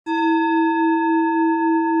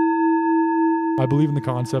I believe in the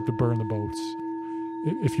concept of burn the boats.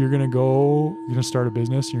 If you're going to start a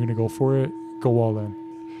business, you're going to go for it, go all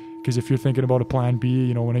in. Because if you're thinking about a plan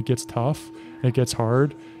B, when it gets tough, it gets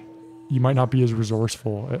hard, you might not be as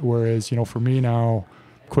resourceful. Whereas, for me now,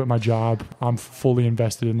 quit my job, I'm fully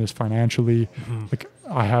invested in this financially. Like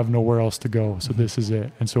I have nowhere else to go. So this is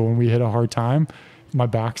it. And so when we hit a hard time, my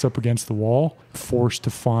back's up against the wall, forced to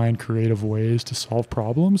find creative ways to solve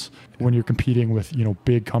problems. When you're competing with,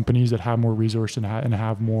 big companies that have more resources and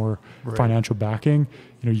have more financial backing,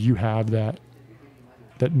 you have that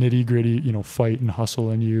nitty gritty, fight and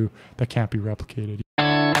hustle in you that can't be replicated.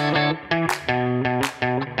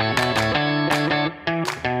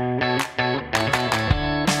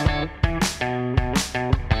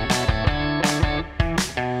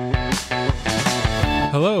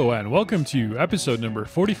 Hello and welcome to episode number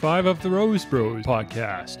 45 of the Rose Bros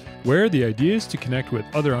podcast, where the idea is to connect with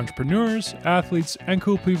other entrepreneurs, athletes, and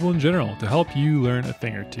cool people in general to help you learn a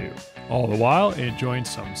thing or two, all the while enjoying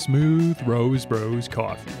some smooth Rose Bros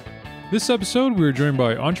coffee. This episode, we are joined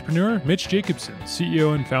by entrepreneur Mitch Jacobsen,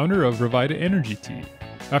 CEO and founder of Rvitta Energy Tea.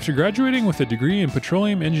 After graduating with a degree in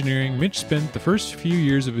petroleum engineering, Mitch spent the first few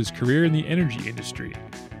years of his career in the energy industry.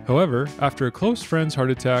 However, after a close friend's heart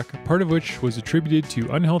attack, part of which was attributed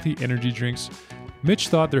to unhealthy energy drinks, Mitch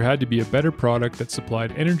thought there had to be a better product that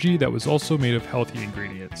supplied energy that was also made of healthy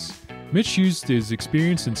ingredients. Mitch used his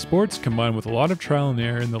experience in sports combined with a lot of trial and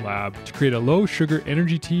error in the lab to create a low-sugar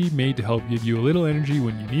energy tea made to help give you a little energy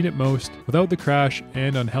when you need it most without the crash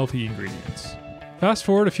and unhealthy ingredients. Fast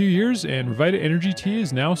forward a few years and Rvitta Energy Tea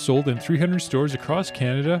is now sold in 300 stores across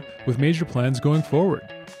Canada with major plans going forward.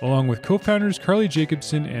 Along with co-founders Carly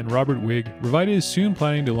Jacobsen and Robert Wigg, Rvitta is soon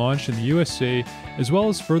planning to launch in the USA as well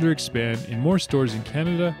as further expand in more stores in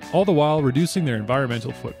Canada, all the while reducing their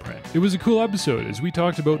environmental footprint. It was a cool episode as we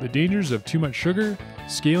talked about the dangers of too much sugar,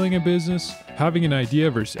 scaling a business, having an idea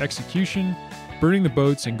versus execution, burning the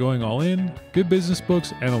boats and going all in, good business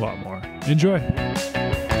books, and a lot more. Enjoy!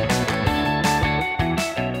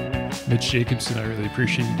 Mitch Jacobsen, I really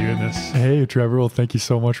appreciate you doing this. Hey, Trevor. Well, thank you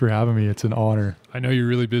so much for having me. It's an honor. I know you're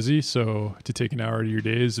really busy, so to take an hour out of your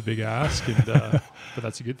day is a big ask, and but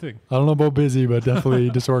that's a good thing. I don't know about busy, but definitely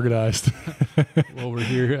disorganized. Well, we're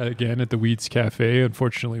here again at the Wheats Cafe.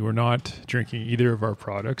 Unfortunately, we're not drinking either of our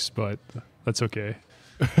products, but that's okay.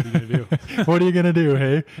 What are you going to do? What are you going to do,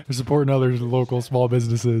 hey? We're supporting other local small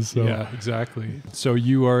businesses. So. Yeah, exactly. So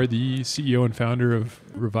you are the CEO and founder of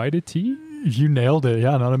Rvitta Tea? You nailed it.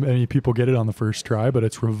 Yeah, not many people get it on the first try, but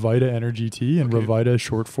it's Rvitta Energy Tea, and okay. Rvitta is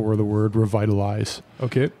short for the word revitalize.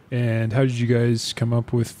 Okay. And how did you guys come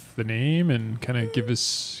up with the name and kind of give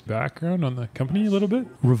us background on the company a little bit?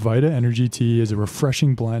 Rvitta Energy Tea is a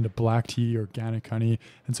refreshing blend of black tea, organic honey,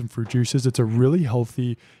 and some fruit juices. It's a really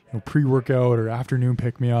healthy pre-workout or afternoon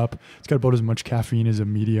pick-me-up. It's got about as much caffeine as a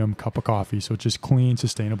medium cup of coffee, so it's just clean,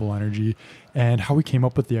 sustainable energy. And how we came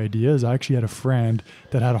up with the idea is I actually had a friend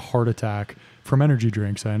that had a heart attack from energy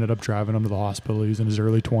drinks. I ended up driving him to the hospital. He was in his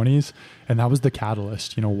early 20s, and that was the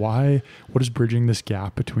catalyst. What is bridging this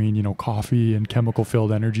gap between, coffee and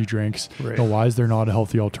chemical-filled energy drinks? Right. Why is there not a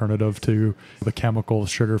healthy alternative to the chemical,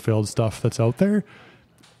 sugar-filled stuff that's out there?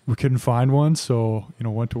 We couldn't find one, so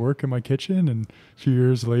went to work in my kitchen, and a few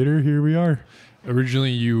years later, here we are. Originally,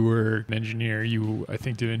 you were an engineer. You, I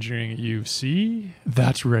think, did engineering at U of C?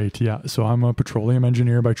 That's right, yeah. So I'm a petroleum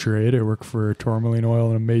engineer by trade. I worked for Tourmaline Oil,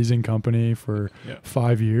 an amazing company, for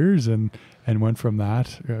 5 years, and went from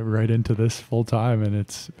that right into this full time, and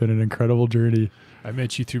it's been an incredible journey. I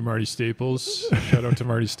met you through Marty Staples. Shout out to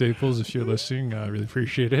Marty Staples if you're listening. I really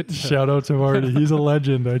appreciate it. Shout out to Marty. He's a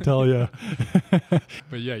legend, I tell you.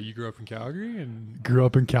 But yeah, you grew up in Calgary? Grew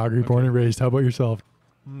up in Calgary, born and raised. How about yourself?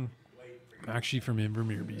 I'm actually from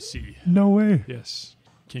Invermere, BC. No way. Yes.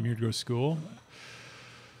 Came here to go to school.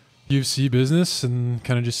 U of C business and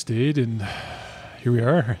kind of just stayed, and here we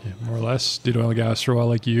are, more or less. Did oil and gas for a while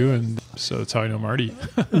like you, and so that's how I know Marty.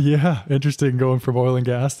 Yeah, interesting going from oil and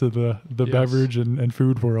gas to the Yes. beverage and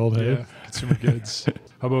food world. Hey? Yeah, consumer goods.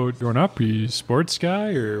 How about growing up? Were you a sports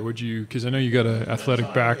guy, or would you, because I know you got an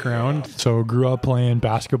athletic background. So grew up playing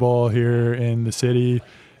basketball here in the city.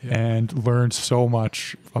 Yeah. And learned so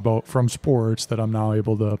much from sports that I'm now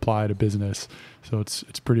able to apply to business. So it's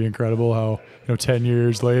pretty incredible how 10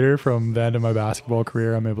 years later from the end of my basketball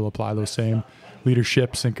career, I'm able to apply those same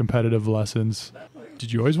leaderships and competitive lessons.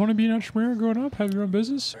 Did you always want to be an entrepreneur growing up, have your own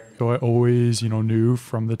business? So I always, knew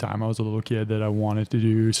from the time I was a little kid that I wanted to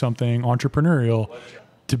do something entrepreneurial.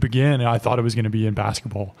 To begin, I thought it was going to be in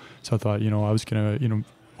basketball. So I thought, I was going to,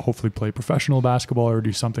 hopefully play professional basketball or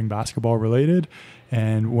do something basketball related.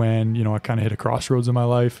 And when, I kind of hit a crossroads in my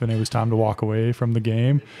life and it was time to walk away from the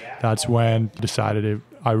game, that's when I decided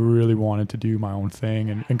I really wanted to do my own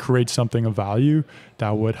thing and create something of value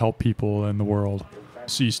that would help people in the world.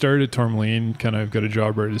 So you started at Tourmaline, kind of got a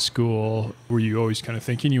job right out of school. Were you always kind of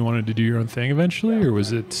thinking you wanted to do your own thing eventually, or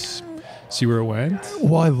was it see where it went?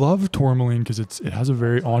 Well, I love Tourmaline because it has a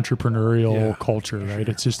very entrepreneurial culture, right?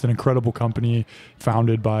 It's just an incredible company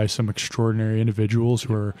founded by some extraordinary individuals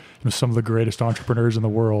who are some of the greatest entrepreneurs in the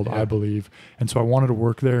world, I believe. And so I wanted to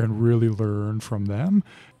work there and really learn from them,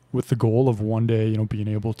 with the goal of one day, being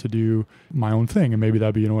able to do my own thing. And maybe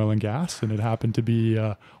that'd be in oil and gas. And it happened to be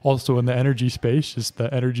also in the energy space, just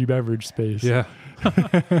the energy beverage space. Yeah.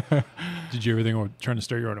 Did you ever think about trying to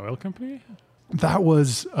start your own oil company? That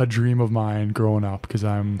was a dream of mine growing up because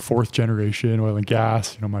I'm fourth generation oil and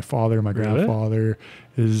gas. My father, my grandfather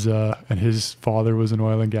is, and his father was in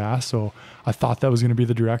oil and gas. So I thought that was going to be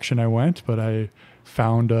the direction I went, but I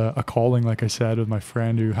found a calling, like I said, with my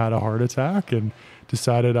friend who had a heart attack and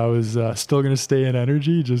decided I was still going to stay in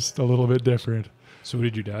energy, just a little bit different. So what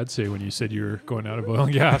did your dad say when you said you were going out of oil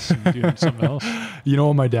and gas and doing something else?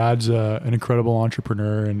 My dad's an incredible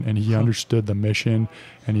entrepreneur and he understood the mission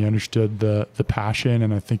and he understood the passion.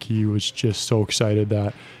 And I think he was just so excited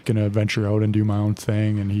that I'm going to venture out and do my own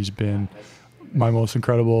thing. And he's been my most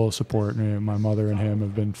incredible support. My mother and him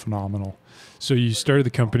have been phenomenal. So you started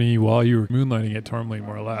the company while you were moonlighting at Tourmaline,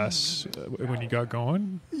 more or less, when you got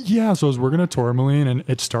going? Yeah, so I was working at Tourmaline, and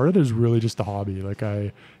it started as really just a hobby. Like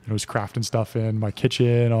I was crafting stuff in my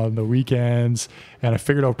kitchen on the weekends, and I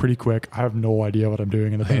figured out pretty quick, I have no idea what I'm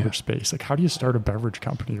doing in the beverage space. Like, how do you start a beverage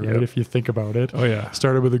company, right? If you think about it. Oh, yeah.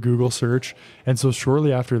 Started with a Google search. And so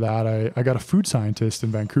shortly after that, I got a food scientist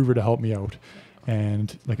in Vancouver to help me out.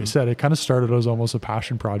 And like I said, it kind of started as almost a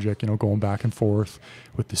passion project, going back and forth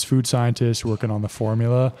with this food scientist working on the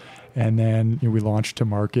formula. And then we launched to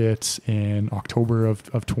market in October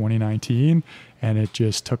of 2019, and it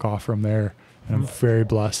just took off from there. And I'm very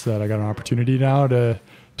blessed that I got an opportunity now to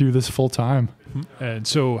do this full time. And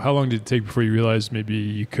so how long did it take before you realized maybe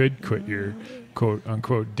you could quit your quote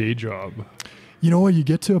unquote day job? You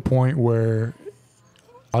get to a point where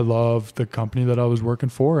I love the company that I was working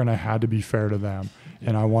for, and I had to be fair to them.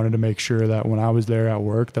 And I wanted to make sure that when I was there at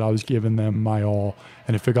work that I was giving them my all.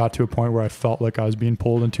 And if it got to a point where I felt like I was being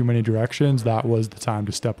pulled in too many directions, that was the time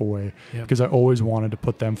to step away. Because I always wanted to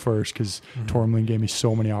put them first because Tourmaline gave me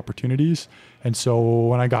so many opportunities. And so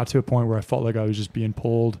when I got to a point where I felt like I was just being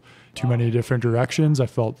pulled too many different directions, I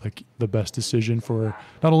felt like the best decision for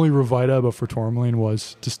not only Rvitta, but for Tourmaline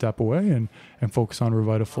was to step away and focus on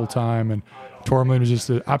Rvitta full time. And Tourmaline was just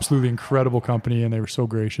an absolutely incredible company, and they were so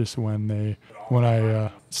gracious when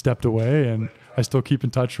I stepped away, and I still keep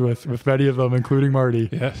in touch with many of them, including Marty.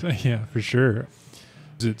 Yeah, for sure.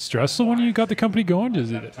 Was it stressful when you got the company going?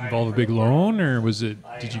 Does it involve a big loan, or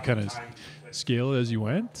did you kind of scale it as you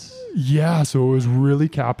went? Yeah, so it was really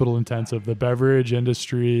capital intensive. The beverage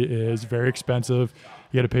industry is very expensive.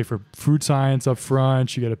 You got to pay for food science up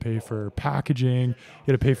front. You got to pay for packaging. You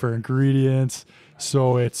got to pay for ingredients.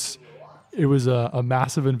 So it was a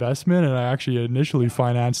massive investment, and I actually initially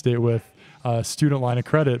financed it with a student line of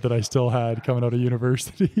credit that I still had coming out of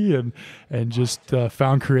university, and just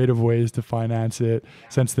found creative ways to finance it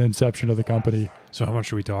since the inception of the company. So how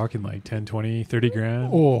much are we talking, like 10, 20, 30 grand?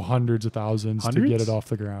 Oh, hundreds of thousands to get it off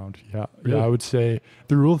the ground. Yeah. Really? Yeah, I would say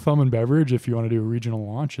the rule of thumb in beverage, if you want to do a regional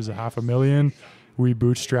launch, is $500,000. We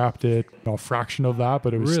bootstrapped it, a fraction of that,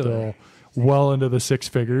 but it was still well into the six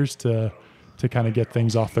figures to kind of get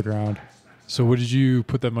things off the ground. So what did you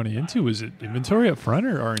put that money into? Was it inventory up front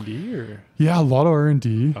or R&D? Or? Yeah, a lot of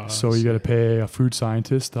R&D. So you got to pay a food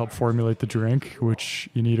scientist to help formulate the drink, which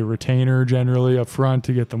you need a retainer generally up front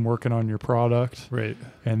to get them working on your product. Right.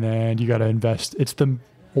 And then you got to invest. It's the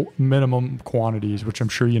minimum quantities, which I'm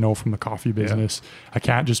sure you know from the coffee business. I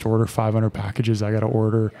can't just order 500 packages. I got to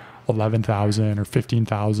order 11,000 or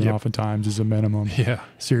 15,000 oftentimes is a minimum. Yeah.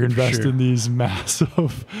 So you're investing these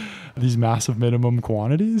massive minimum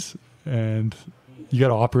quantities, and you got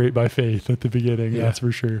to operate by faith at the beginning. That's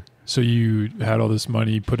for sure. So you had all this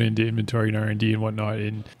money put into inventory and R&D and whatnot,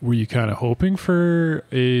 and were you kind of hoping for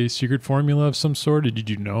a secret formula of some sort? Did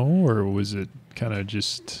you know, or was it kind of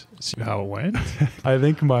just see how it went? I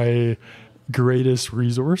think my greatest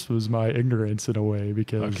resource was my ignorance in a way,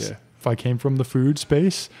 because if I came from the food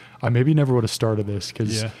space, I maybe never would have started this,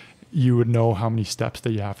 because you would know how many steps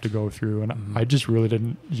that you have to go through. And I just really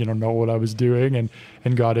didn't, know what I was doing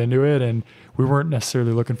and got into it. And we weren't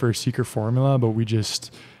necessarily looking for a secret formula, but we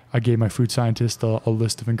just I gave my food scientist a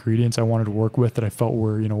list of ingredients I wanted to work with that I felt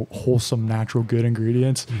were, wholesome, natural, good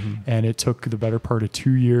ingredients. And it took the better part of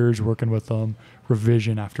 2 years working with them,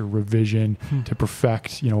 revision after revision to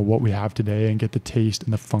perfect, what we have today and get the taste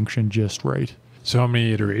and the function just right. So how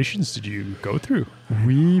many iterations did you go through?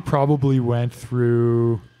 We probably went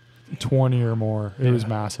through 20 or more. It was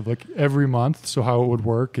massive. Like every month. So how it would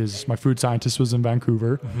work is my food scientist was in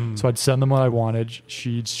Vancouver. So I'd send them what I wanted.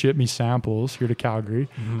 She'd ship me samples here to Calgary.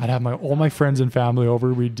 I'd have all my friends and family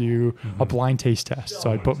over. We'd do a blind taste test.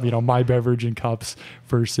 So I'd put, my beverage in cups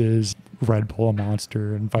versus Red Bull,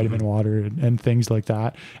 Monster, and vitamin water and things like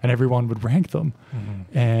that. And everyone would rank them.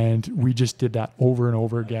 And we just did that over and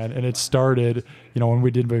over again. And it started, when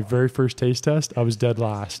we did my very first taste test, I was dead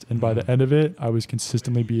last. And by the end of it, I was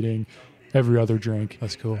consistently beating every other drink.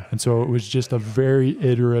 That's cool. And so it was just a very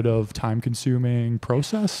iterative, time-consuming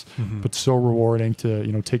process, but so rewarding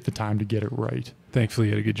to, take the time to get it right. Thankfully,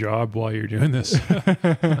 you had a good job while you were doing this.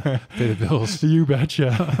 Pay the bills. You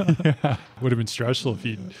betcha. Yeah. Would have been stressful if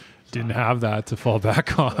you didn't have that to fall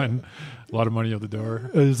back on. A lot of money out the door.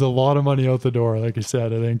 There's a lot of money out the door. Like I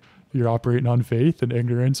said, I think you're operating on faith, and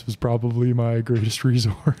ignorance was probably my greatest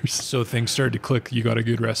resource. So things started to click. You got a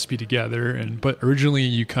good recipe together, but originally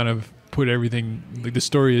you kind of put everything, like the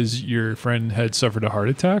story is your friend had suffered a heart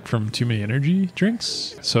attack from too many energy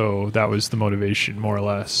drinks. So that was the motivation, more or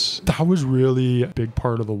less. That was really a big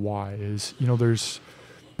part of the why is, there's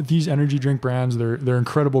these energy drink brands, they're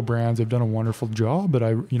incredible brands. They've done a wonderful job, but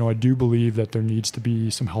I do believe that there needs to be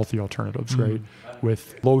some healthy alternatives, right?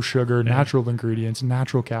 With low sugar, natural ingredients,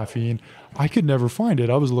 natural caffeine. I could never find it.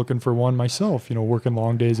 I was looking for one myself, working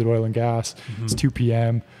long days at oil and gas. It's 2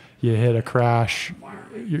 p.m. You hit a crash,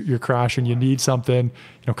 you're crashing, you need something,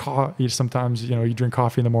 sometimes, you drink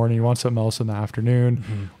coffee in the morning, you want something else in the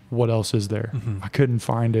afternoon. What else is there? I couldn't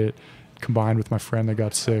find it. Combined with my friend that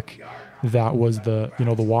got sick, that was the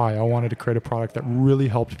why. I wanted to create a product that really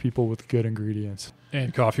helped people with good ingredients.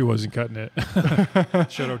 And coffee wasn't cutting it.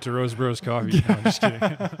 Shout out to Rose Bros Coffee. No, I'm just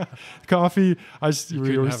kidding. Coffee,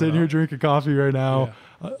 we're sitting here drinking coffee right now. Yeah.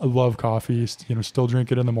 I love coffee, still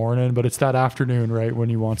drink it in the morning, but it's that afternoon, right,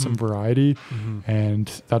 when you want some variety.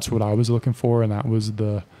 And that's what I was looking for, and that was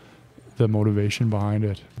the motivation behind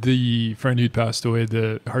it. The friend who'd passed away,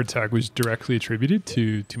 the heart attack was directly attributed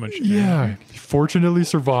to too much. Yeah, he fortunately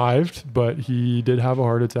survived, but he did have a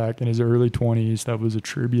heart attack in his early 20s that was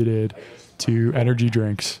attributed to energy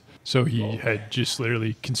drinks. So he had just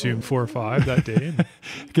literally consumed 4 or 5 that day.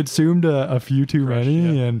 Consumed a few too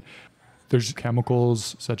many, and there's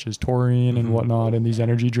chemicals such as taurine and whatnot in these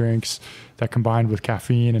energy drinks that combined with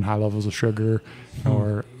caffeine and high levels of sugar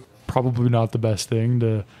are probably not the best thing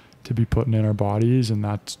to be putting in our bodies. And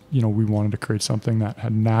that's, we wanted to create something that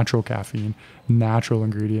had natural caffeine, natural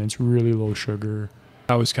ingredients, really low sugar.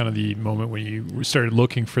 That was kind of the moment when you started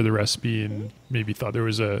looking for the recipe and maybe thought there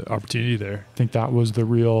was an opportunity there. I think that was the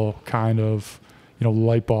real kind of,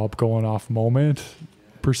 light bulb going off moment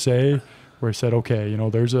per se, where I said, okay,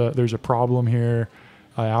 there's a problem here.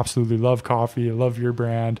 I absolutely love coffee. I love your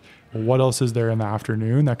brand. Well, what else is there in the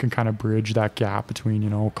afternoon that can kind of bridge that gap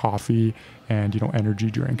between, coffee and,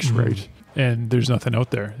 energy drinks, right? And there's nothing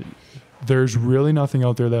out there. There's really nothing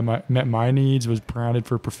out there that met my needs, was branded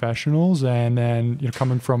for professionals. And then,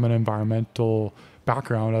 coming from an environmental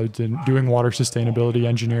background, I was doing water sustainability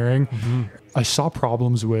engineering. I saw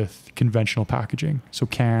problems with conventional packaging. So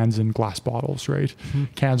cans and glass bottles, right?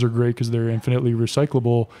 Cans are great because they're infinitely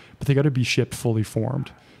recyclable, but they got to be shipped fully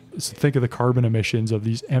formed. So think of the carbon emissions of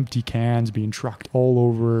these empty cans being trucked all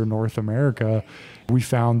over North America. We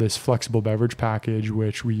found this flexible beverage package,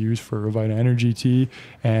 which we use for Rvitta Energy Tea,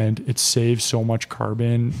 and it saves so much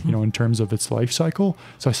carbon, in terms of its life cycle.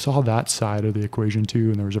 So I saw that side of the equation too,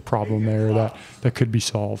 and there was a problem there that could be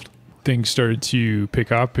solved. Things started to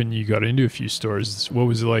pick up and you got into a few stores. What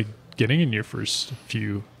was it like getting in your first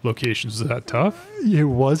few locations? Was that tough? It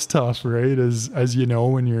was tough, right? As you know,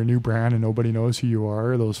 when you're a new brand and nobody knows who you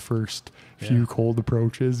are, those first few cold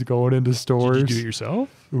approaches going into stores. Did you do it yourself?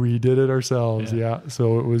 We did it ourselves, yeah.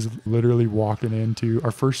 So it was literally walking into, our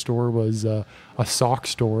first store was a sock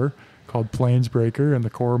store called Plainsbreaker in the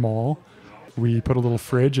Core Mall. We put a little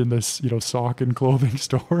fridge in this, sock and clothing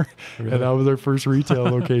store. Really? And that was our first retail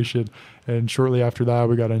location. And shortly after that,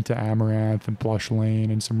 we got into Amaranth and Plush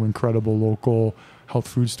Lane and some incredible local health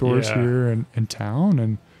food stores here in town.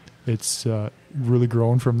 And it's really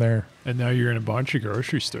grown from there. And now you're in a bunch of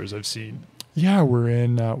grocery stores I've seen. Yeah,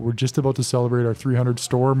 we're just about to celebrate our 300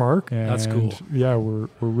 store mark. And that's cool. Yeah, we're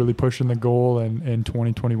really pushing the goal. And in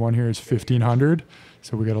 2021 here is 1,500.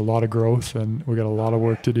 So we got a lot of growth and we got a lot of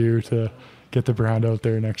work to do to get the brand out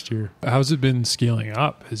there next year. How's it been scaling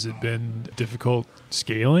up? Has it been difficult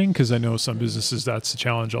scaling? Because I know some businesses, that's a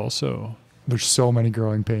challenge also. There's so many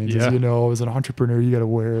growing pains. Yeah. As you know, as an entrepreneur, you got to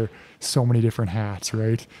wear so many different hats,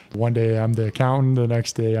 right? One day I'm the accountant, the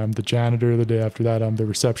next day I'm the janitor, the day after that I'm the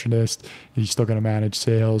receptionist. You're still going to manage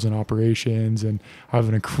sales and operations. And I have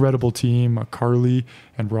an incredible team, Carly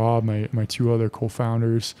and Rob, my two other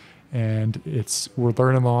co-founders. And we're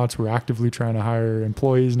learning lots. We're actively trying to hire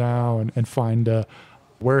employees now and find a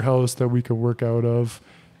warehouse that we could work out of.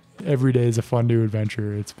 Every day is a fun new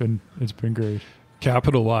adventure. It's been great.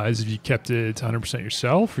 Capital-wise, have you kept it 100%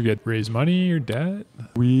 yourself, or you get raise money or debt?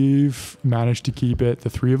 We've managed to keep it, the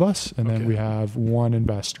three of us, and then Okay. we have one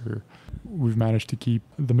investor. We've managed to keep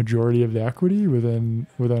the majority of the equity within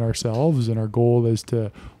ourselves, and our goal is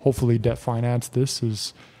to hopefully debt finance this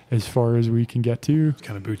as far as we can get to.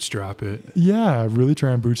 Kind of bootstrap it. Yeah, really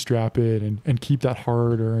try and bootstrap it and keep that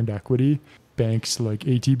hard-earned equity. Banks like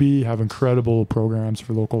ATB have incredible programs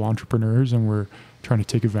for local entrepreneurs, and we're trying to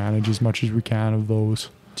take advantage as much as we can of those.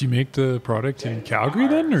 Do you make the product in Calgary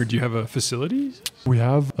then, or do you have a facility? We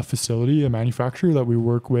have a facility, a manufacturer that we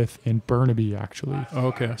work with in Burnaby, actually. Oh,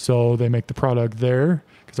 okay. So they make the product there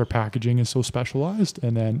because our packaging is so specialized,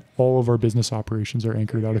 and then all of our business operations are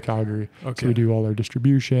anchored out of Calgary. Okay. So we do all our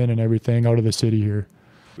distribution and everything out of the city here.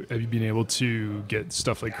 Have you been able to get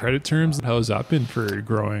stuff like credit terms? How has that been for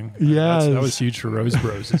growing? Yeah, That was huge for Rose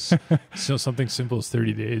Bros. It's so something simple as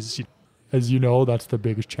 30 days. As you know, that's the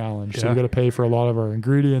biggest challenge. So Yeah. we got to pay for a lot of our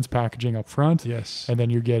ingredients, packaging up front. Yes. And then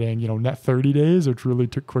you're getting, net 30 days, which really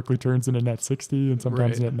quickly turns into net 60 and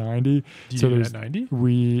sometimes Right. net 90. Do you So do there's at 90?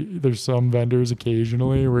 there's some vendors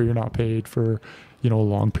occasionally where you're not paid for, a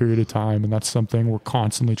long period of time. And that's something we're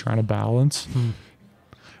constantly trying to balance.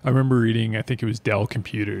 I remember reading, I think it was Dell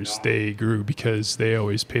Computers. They grew because they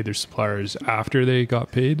always paid their suppliers after they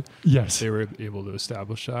got paid. Yes. They were able to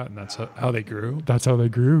establish that, and that's how they grew. That's how they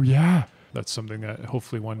grew. Yeah. That's something that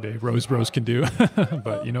hopefully one day Rose Bros can do.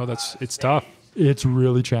 But it's tough. It's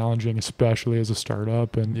really challenging, especially as a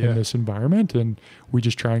startup and Yeah. in this environment. And we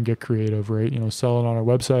just try and get creative, right? Sell it on our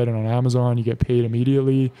website and on Amazon, you get paid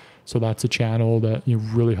immediately. So that's a channel that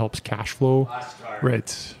really helps cash flow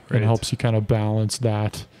Right. and helps you kind of balance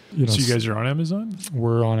that. So you guys are on Amazon?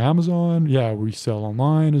 We're on Amazon. Yeah, we sell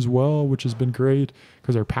online as well, which has been great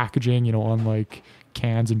because our packaging, unlike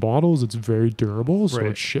cans and bottles, it's very durable, so Right.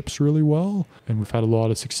 it ships really well. And we've had a lot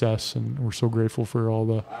of success, and we're so grateful for all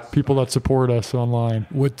the people that support us online.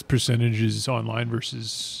 What percentage is online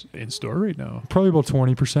versus in store right now? Probably about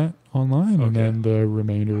 20% online, and Okay. then the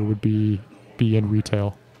remainder would be in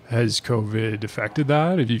retail. Has COVID affected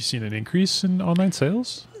that? Have you seen an increase in online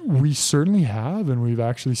sales? We certainly have, and we've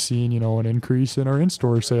actually seen, an increase in our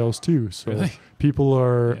in-store sales too. So Really? people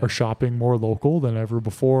are Yeah. shopping more local than ever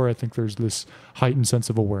before. I think there's this heightened sense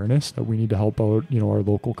of awareness that we need to help out, our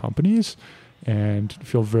local companies, and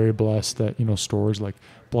feel very blessed that, stores like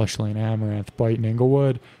Blush Lane, Amaranth, Bite, and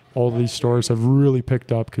Inglewood, all of these stores have really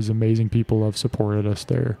picked up because amazing people have supported us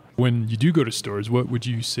there. When you do go to stores, what would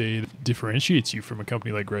you say differentiates you from a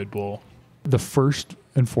company like Red Bull? The first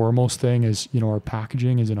and foremost thing is, our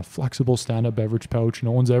packaging is in a flexible stand-up beverage pouch.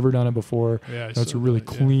 No one's ever done it before. Yeah, It's a really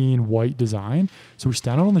clean white design. So we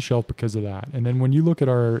stand out on the shelf because of that. And then when you look at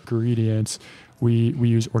our ingredients, we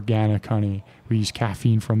use organic honey. We use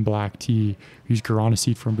caffeine from black tea. We use guarana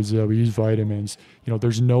seed from Brazil. We use vitamins.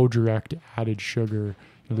 There's no direct added sugar.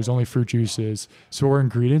 There's only fruit juices. So our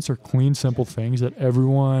ingredients are clean, simple things that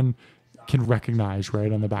everyone can recognize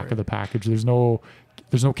right on the back of the package. There's no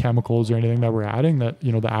chemicals or anything that we're adding that,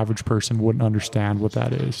 the average person wouldn't understand what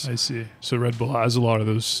that is. I see. So Red Bull has a lot of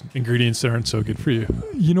those ingredients that aren't so good for you.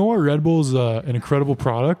 Our Red Bull is an incredible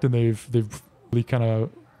product, and they've really kind of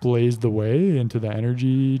blazed the way into the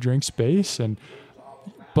energy drink space.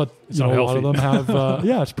 But It's a not lot of them healthy.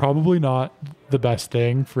 have, it's probably not the best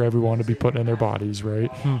thing for everyone to be putting in their bodies, right?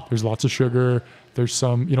 There's lots of sugar. There's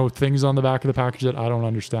some, things on the back of the package that I don't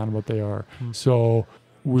understand what they are. So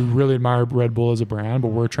we really admire Red Bull as a brand, but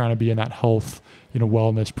we're trying to be in that health,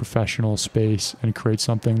 wellness, professional space and create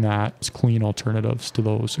something that's clean alternatives to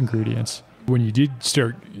those ingredients. When you did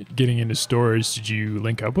start getting into stores, did you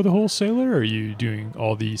link up with a wholesaler, or are you doing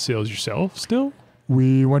all the sales yourself still?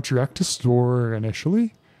 We went direct to store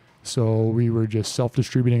initially. So we were just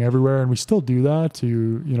self-distributing everywhere, and we still do that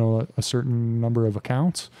to, a certain number of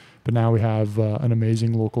accounts. But now we have an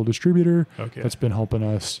amazing local distributor Okay. that's been helping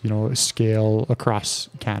us, scale across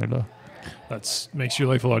Canada. That makes your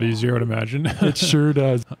life a lot easier, I would imagine. It sure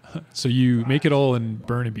does. So you make it all in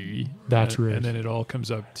Burnaby. That's right. And then it all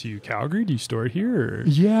comes up to Calgary. Do you store it here? Or?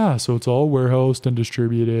 Yeah, so it's all warehoused and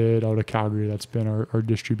distributed out of Calgary. That's been our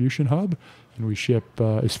distribution hub. And we ship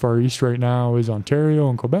as far east right now as Ontario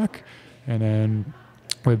and Quebec. And then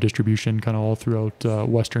we have distribution kind of all throughout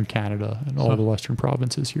Western Canada and all the Western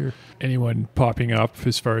provinces here. Anyone popping up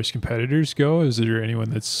as far as competitors go? Is there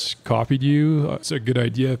anyone that's copied you? It's a good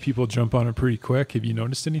idea. People jump on it pretty quick. Have you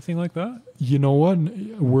noticed anything like that? You know what?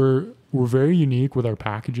 We're very unique with our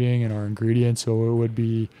packaging and our ingredients, so it would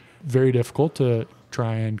be very difficult to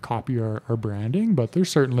try and copy our branding. But there's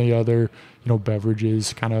certainly other,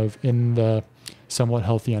 beverages kind of in the somewhat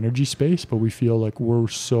healthy energy space, but we feel like we're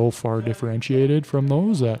so far differentiated from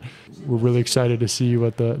those that we're really excited to see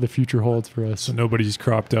what the future holds for us. So nobody's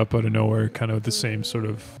cropped up out of nowhere, kind of the same sort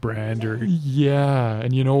of brand or... Yeah.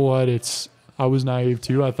 And you know what? I was naive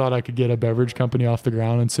too. I thought I could get a beverage company off the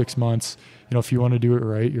ground in 6 months. If you want to do it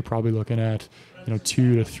right, you're probably looking at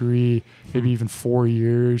 2 to 3, maybe even 4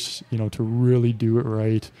 years, to really do it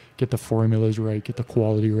right, get the formulas right, get the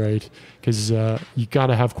quality right, because you got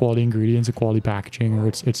to have quality ingredients and quality packaging, or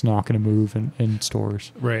it's not going to move in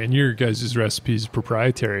stores. Right, and your guys' recipe is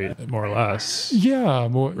proprietary, more or less. Yeah,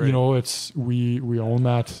 right. It's we own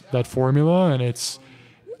that formula, and it's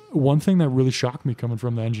one thing that really shocked me coming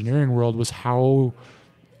from the engineering world was how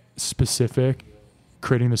specific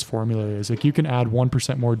creating this formula is. Like, you can add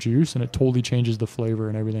 1% more juice and it totally changes the flavor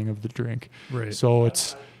and everything of the drink. Right. So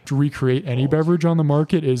it's to recreate any beverage on the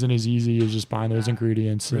market isn't as easy as just buying those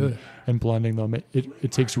ingredients and blending them.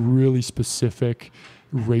 It takes really specific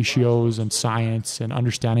ratios and science and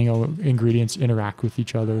understanding how ingredients interact with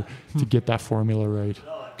each other to get that formula right.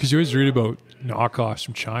 Because you always read about knockoffs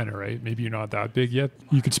from China, right? Maybe you're not that big yet.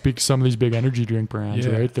 You could speak to some of these big energy drink brands,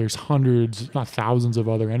 right? There's hundreds, not thousands of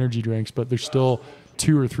other energy drinks, but there's still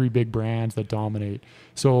 2 or 3 big brands that dominate.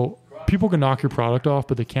 So people can knock your product off,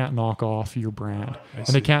 but they can't knock off your brand. And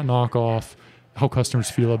they can't knock off how customers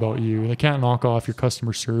feel about you. And they can't knock off your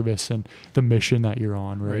customer service and the mission that you're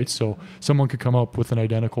on, right? So someone could come up with an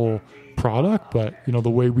identical product, but the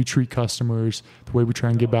way we treat customers, the way we try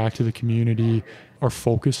and get back to the community, our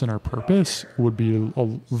focus and our purpose would be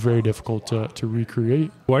very difficult to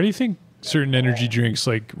recreate. Why do you think certain energy drinks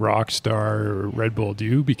like Rockstar or Red Bull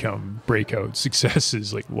do become breakout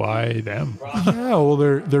successes? Like, why them? Yeah, well,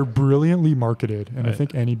 they're brilliantly marketed, and I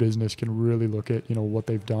think any business can really look at what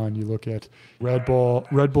they've done. You look at Red Bull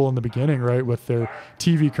in the beginning, right, with their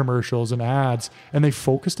TV commercials and ads, and they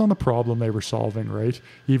focused on the problem they were solving, right?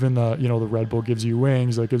 Even the Red Bull gives you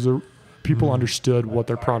wings, like people understood what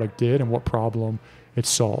their product did and what problem it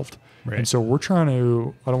solved. Right. And so we're trying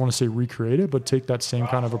to, I don't want to say recreate it, but take that same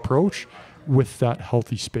kind of approach with that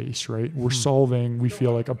healthy space, right? We're solving, we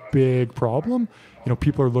feel like, a big problem.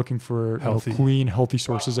 People are looking for clean, healthy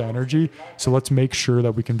sources of energy. So let's make sure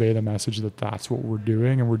that we convey the message that that's what we're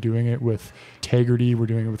doing, and we're doing it with integrity. We're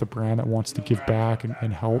doing it with a brand that wants to give back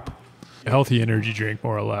and help. A healthy energy drink,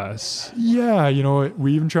 more or less. Yeah,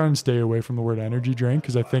 we even try and stay away from the word energy drink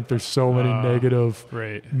because I think there's so many negative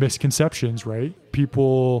misconceptions, right?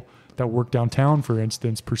 People that work downtown, for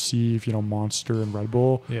instance, perceive, Monster and Red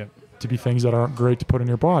Bull to be things that aren't great to put in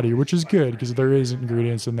your body, which is good because there is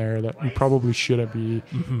ingredients in there that you probably shouldn't be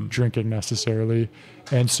drinking necessarily.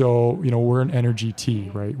 And so, we're an energy tea,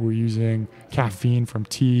 right? We're using caffeine from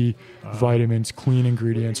tea, vitamins, clean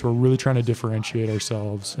ingredients. We're really trying to differentiate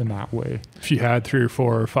ourselves in that way. If you had 3 or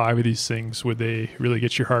 4 or 5 of these things, would they really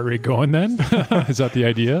get your heart rate going then? Is that the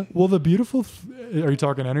idea? Well, the beautiful... are you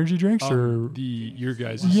talking energy drinks or... your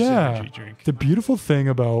guys' energy drink? The beautiful thing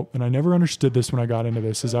about, and I never understood this when I got into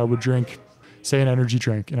this, is I would drink, say, an energy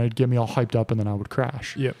drink, and it'd get me all hyped up, and then I would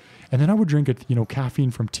crash. Yep. And then I would drink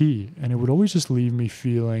caffeine from tea, and it would always just leave me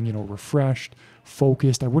feeling, refreshed,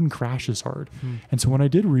 focused. I wouldn't crash as hard. And so when I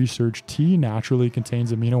did research, tea naturally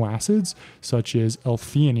contains amino acids such as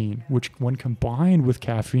L-theanine, which when combined with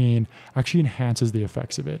caffeine actually enhances the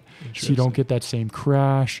effects of it. So you don't get that same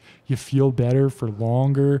crash. You feel better for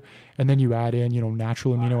longer. And then you add in,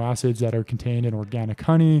 natural amino acids that are contained in organic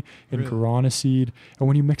honey and guarana seed. And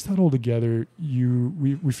when you mix that all together,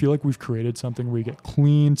 we feel like we've created something where you get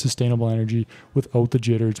clean, sustainable energy without the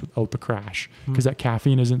jitters, without the crash. Because that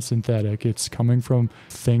caffeine isn't synthetic. It's coming coming from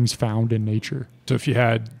things found in nature. So if you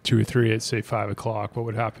had 2 or 3 at say 5 o'clock, what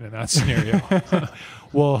would happen in that scenario?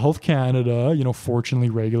 Well, Health Canada, fortunately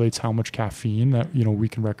regulates how much caffeine that, we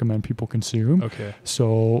can recommend people consume. Okay.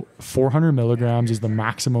 So 400 milligrams is the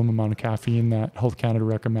maximum amount of caffeine that Health Canada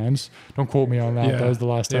recommends. Don't quote me on that. Yeah. That was the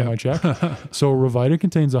last time I checked. So Rviita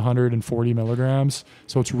contains 140 milligrams.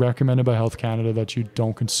 So it's recommended by Health Canada that you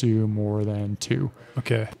don't consume more than 2.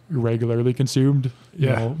 Okay. Regularly consumed,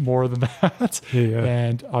 more than that. Yeah.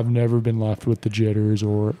 And I've never been left with the jitters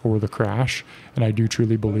or the crash. And I do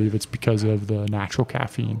truly believe it's because of the natural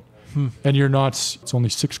caffeine. And it's only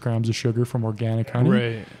 6 grams of sugar from organic honey.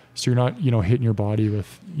 Right. So you're not, hitting your body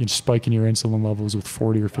with, spiking your insulin levels with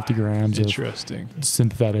 40 or 50 grams of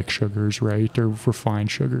synthetic sugars, right? Or refined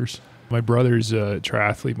sugars. My brother's a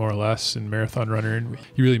triathlete, more or less, and marathon runner, and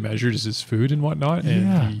he really measures his food and whatnot.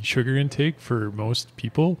 And the sugar intake for most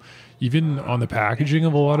people, even on the packaging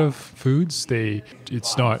of a lot of foods,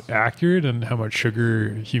 it's not accurate on how much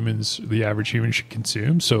sugar the average human should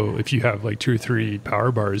consume. So if you have like 2 or 3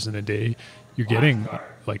 power bars in a day, you're getting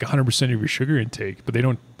like 100% of your sugar intake, but they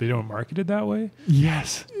don't market it that way.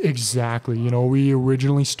 Yes, exactly. We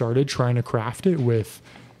originally started trying to craft it with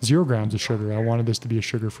 0 grams of sugar. I wanted this to be a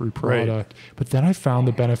sugar-free product. Right. But then I found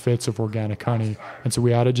the benefits of organic honey. And so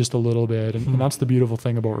we added just a little bit. And that's the beautiful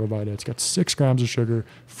thing about Rviita. It's got 6 grams of sugar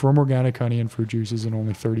from organic honey and fruit juices and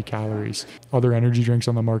only 30 calories. Other energy drinks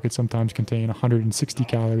on the market sometimes contain 160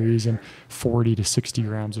 calories and 40 to 60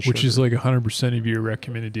 grams of sugar. Which is like 100% of your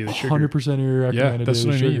recommended daily sugar. 100% of your recommended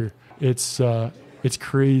daily sugar. It's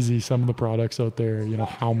crazy, some of the products out there,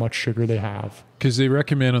 how much sugar they have. Because they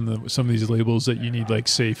recommend on some of these labels that you need, like,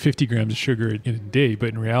 say, 50 grams of sugar in a day, but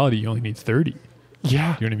in reality, you only need 30.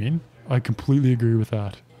 Yeah. You know what I mean? I completely agree with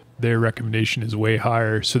that. Their recommendation is way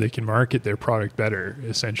higher so they can market their product better,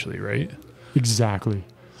 essentially, right? Exactly.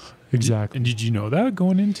 And did you know that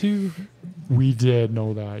going into? We did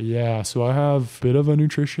know that, yeah. So I have a bit of a I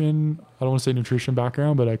don't want to say nutrition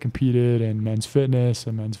background, but I competed in men's fitness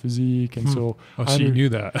and men's physique. And so you knew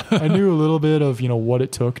that. I knew a little bit of, what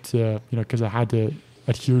it took to, because I had to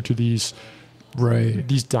adhere to these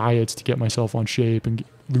diets to get myself on shape and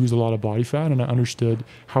lose a lot of body fat. And I understood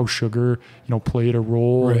how sugar, played a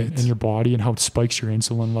role in your body and how it spikes your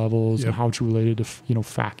insulin levels and how it's related to,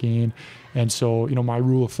 fat gain. And so, my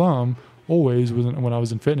rule of thumb always was when I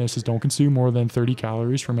was in fitness is don't consume more than 30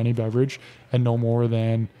 calories from any beverage and no more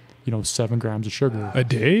than 7 grams of sugar a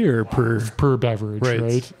day or per beverage,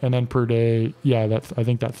 right? And then per day, I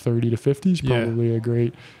think that 30 to 50 is probably a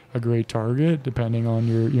great target depending on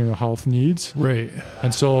your health needs, right?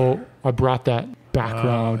 And so I brought that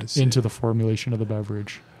background into the formulation of the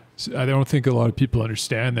beverage. So I don't think a lot of people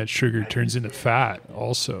understand that sugar turns into fat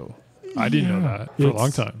also. I didn't know that for a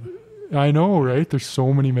long time. I know, right? There's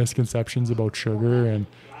so many misconceptions about sugar,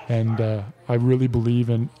 and I really believe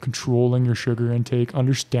in controlling your sugar intake,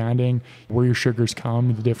 understanding where your sugars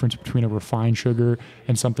come, the difference between a refined sugar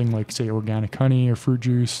and something like, say, organic honey or fruit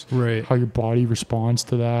juice, how your body responds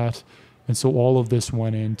to that. And so all of this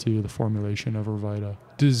went into the formulation of Rviita.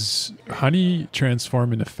 Does honey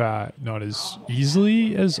transform into fat not as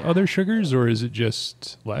easily as other sugars, or is it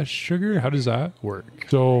just less sugar? How does that work?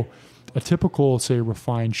 So a typical, say,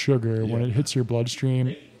 refined sugar, when it hits your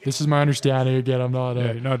bloodstream, this is my understanding. Again, I'm not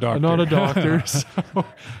a doctor. I'm not a doctor,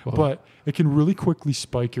 but it can really quickly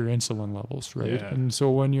spike your insulin levels, right? Yeah. And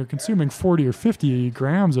so when you're consuming 40 or 50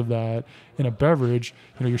 grams of that in a beverage,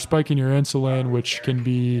 you're spiking your insulin, which can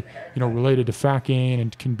be, related to fat gain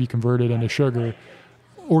and can be converted into sugar.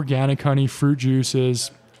 Organic honey, fruit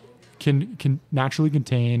juices can naturally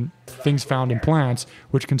contain things found in plants,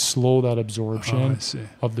 which can slow that absorption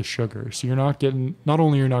of the sugar. So not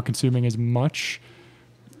only you're not consuming as much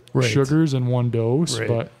sugars in one dose,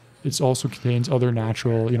 but it also contains other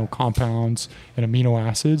natural, compounds and amino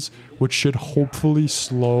acids, which should hopefully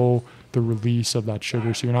slow the release of that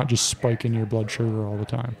sugar. So you're not just spiking your blood sugar all the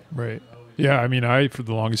time. Right. Yeah. I mean, I, for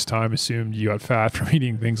the longest time, assumed you got fat from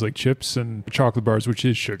eating things like chips and chocolate bars, which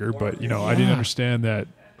is sugar. But, I didn't understand that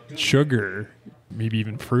sugar, maybe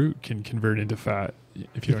even fruit, can convert into fat,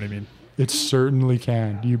 if you know what I mean. It certainly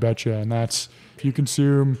can. You betcha. And that's, if you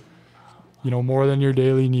consume more than your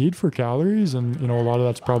daily need for calories. And, a lot of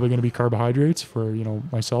that's probably going to be carbohydrates for,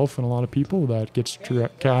 myself and a lot of people that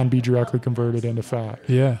can be directly converted into fat.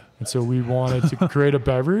 Yeah. And so we wanted to create a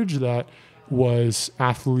beverage that was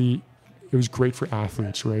it was great for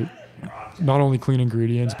athletes, right? Not only clean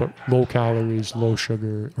ingredients, but low calories, low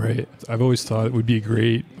sugar. Right. I've always thought it would be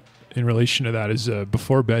great in relation to that as a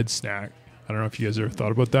before bed snack. I don't know if you guys ever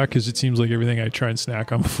thought about that, because it seems like everything I try and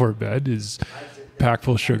snack on before bed is packed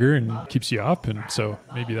full of sugar and keeps you up. And so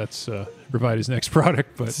maybe that's Rviita's next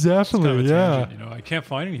product. But Definitely, it's kind of a yeah. tangent, you know, I can't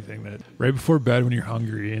find anything that right before bed when you're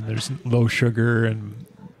hungry and there's low sugar, and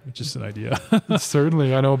it's just an idea.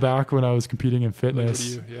 Certainly. I know back when I was competing in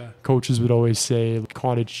fitness, coaches would always say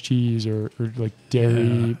cottage cheese or like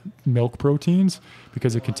dairy milk proteins,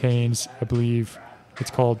 because it contains, I believe, it's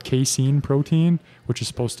called casein protein, which is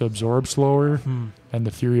supposed to absorb slower. And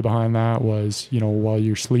the theory behind that was, you know, while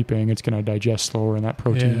you're sleeping, it's going to digest slower and that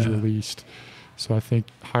protein is released. So I think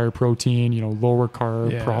higher protein, you know, lower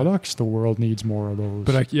carb products, the world needs more of those.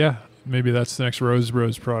 But maybe that's the next Rose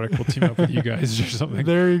Bros product. We'll team up with you guys or something.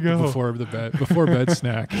 There you go. Before bed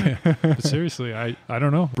snack. But seriously, I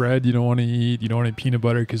don't know. Bread you don't want to eat. You don't want to eat peanut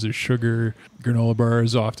butter because there's sugar. Granola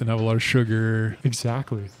bars often have a lot of sugar.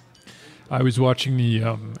 Exactly. I was watching the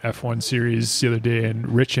F1 series the other day, and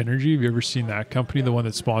Rvitta Energy. Have you ever seen that company, the one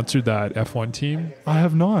that sponsored that F1 team? I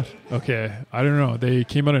have not. Okay. I don't know. They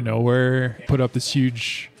came out of nowhere, put up this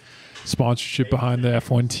huge sponsorship behind the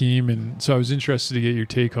F1 team, and so I was interested to get your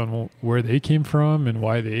take on where they came from and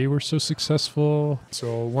why they were so successful.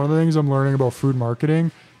 So one of the things I'm learning about food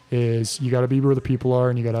marketing is you got to be where the people are,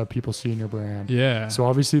 and you got to have people seeing your brand. Yeah. So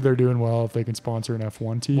obviously they're doing well if they can sponsor an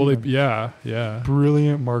F1 team. Well,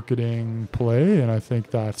 brilliant marketing play, and I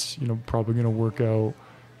think that's, you know, probably going to work out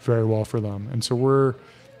very well for them. And so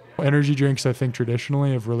energy drinks, I think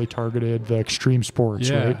traditionally have really targeted the extreme sports,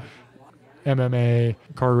 right? MMA,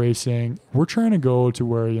 car racing. We're trying to go to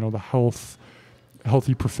where, you know, the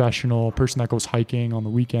healthy professional person that goes hiking on the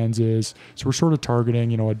weekends is. So we're sort of targeting,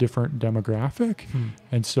 you know, a different demographic.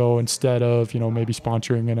 And so instead of, you know, maybe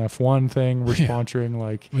sponsoring an F1 thing, we're sponsoring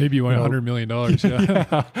like maybe $100 million.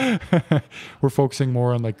 We're focusing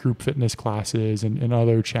more on like group fitness classes and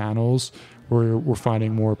other channels where we're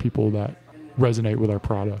finding more people that resonate with our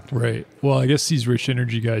product. Right. Well, I guess these Rvitta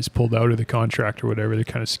Energy guys pulled out of the contract or whatever. They're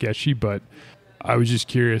kind of sketchy, but I was just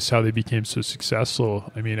curious how they became so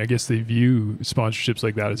successful. I mean, I guess they view sponsorships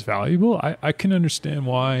like that as valuable. I can understand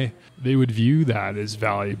why they would view that as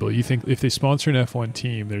valuable. You think if they sponsor an F1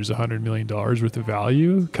 team, there's $100 million worth of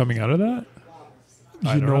value coming out of that?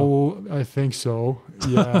 I think so.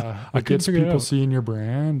 Yeah. It gets people seeing your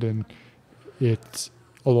brand, and it's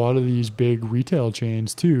a lot of these big retail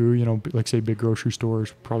chains too, you know, like say big grocery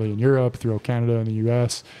stores, probably in Europe, throughout Canada and the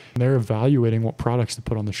US, and they're evaluating what products to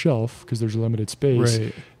put on the shelf because there's limited space.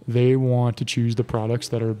 Right. They want to choose the products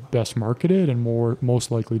that are best marketed and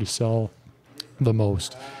most likely to sell the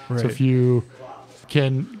most. Right. So if you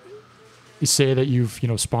can say that you've, you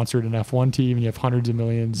know, sponsored an F1 team and you have hundreds of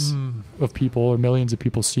millions of people or millions of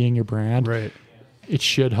people seeing your brand, it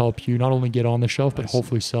should help you not only get on the shelf, but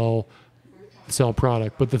hopefully sell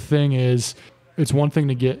product. But the thing is, it's one thing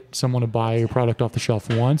to get someone to buy your product off the shelf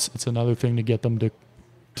once. It's another thing to get them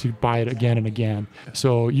to buy it again and again.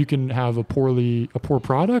 So you can have a poor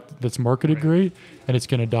product that's marketed great and it's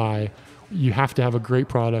going to die. You have to have a great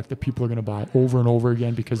product that people are going to buy over and over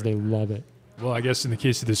again because they love it. Well, I guess in the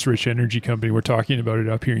case of this Rvitta Energy company, we're talking about it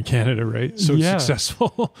up here in Canada, right? So it's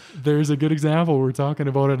successful. There's a good example. We're talking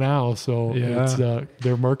about it now. So it's,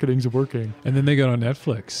 their marketing's working. And then they got on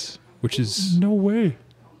Netflix, which is... No way.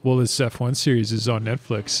 Well, this F1 series is on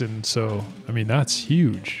Netflix, and so, I mean, that's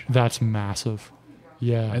huge. That's massive.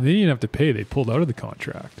 Yeah. And they didn't have to pay. They pulled out of the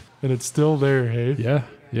contract. And it's still there, hey? Yeah.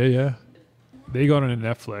 They got on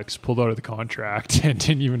Netflix, pulled out of the contract, and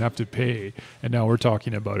didn't even have to pay. And now we're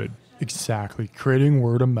talking about it. Exactly. Creating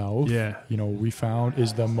word of mouth, you know, we found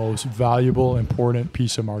is the most valuable, important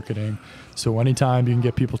piece of marketing. So anytime you can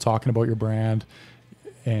get people talking about your brand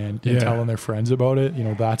and telling their friends about it, you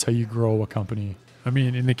know, that's how you grow a company. I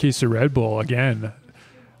mean, in the case of Red Bull, again,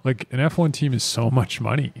 like an F1 team is so much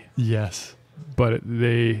money. Yes. But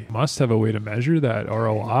they must have a way to measure that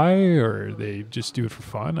ROI, or they just do it for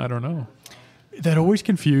fun. I don't know. That always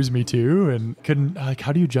confused me too. And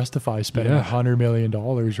how do you justify spending $100 million,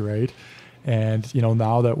 right? And, you know,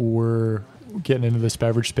 now that we're getting into this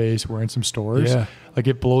beverage space, we're in some stores, like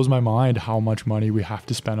it blows my mind how much money we have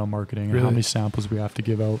to spend on marketing and how many samples we have to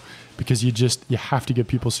give out, because you have to get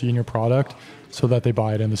people seeing your product so that they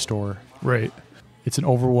buy it in the store. Right. It's an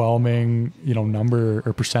overwhelming, you know, number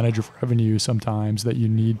or percentage of revenue sometimes that you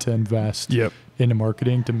need to invest into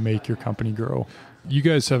marketing to make your company grow. You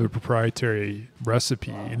guys have a proprietary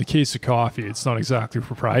recipe. In the case of coffee, it's not exactly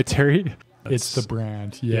proprietary. It's the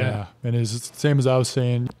brand. Yeah. And it's the same as I was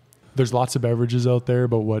saying. There's lots of beverages out there,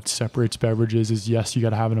 but what separates beverages is, yes, you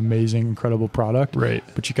got to have an amazing, incredible product, right?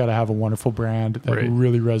 But you got to have a wonderful brand that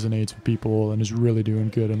really resonates with people and is really doing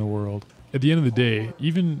good in the world. At the end of the day,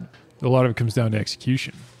 even a lot of it comes down to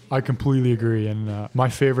execution. I completely agree. And my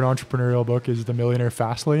favorite entrepreneurial book is The Millionaire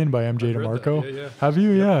Fastlane by MJ DeMarco. Yeah. Have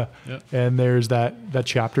you? Yeah. Yeah. And there's that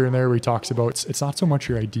chapter in there where he talks about it's not so much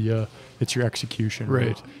your idea, it's your execution.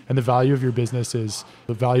 Right. And the value of your business is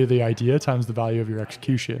the value of the idea times the value of your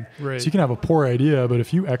execution. Right. So you can have a poor idea, but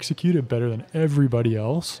if you execute it better than everybody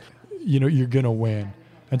else, you're going to win.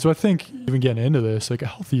 And so I think even getting into this, like a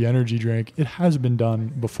healthy energy drink, it has been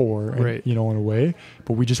done before, and, Right. in a way,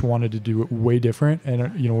 but we just wanted to do it way different.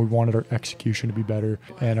 And, we wanted our execution to be better.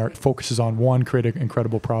 And our focus is on one, create an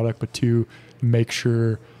incredible product, but two, make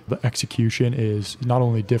sure the execution is not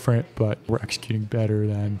only different, but we're executing better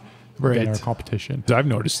than our competition. I've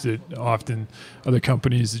noticed it often, other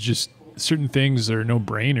companies, it's just certain things are no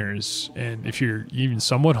brainers. And if you're even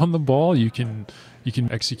somewhat on the ball, you can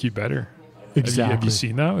execute better. Exactly. Have you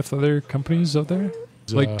seen that with other companies out there?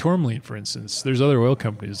 Like Tourmaline, for instance. There's other oil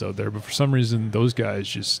companies out there, but for some reason, those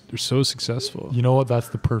guys they're so successful. You know what? That's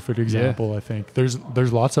the perfect example, I think. There's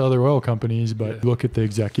lots of other oil companies, but look at the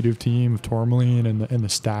executive team of Tourmaline and the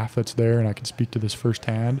staff that's there, and I can speak to this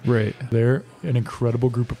firsthand. Right. They're an incredible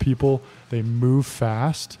group of people. They move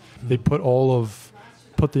fast. They put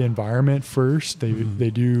the environment first. They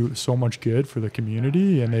do so much good for the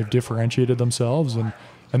community, and they've differentiated themselves, and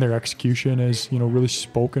their execution is, really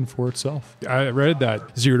spoken for itself. I read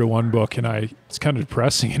that 0 to 1 book, and it's kind of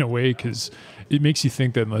depressing in a way because it makes you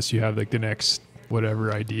think that unless you have like the next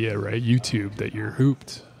whatever idea, right, YouTube, that you're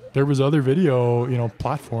hooped. There was other video,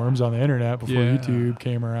 platforms on the internet before YouTube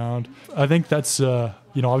came around. I think that's, I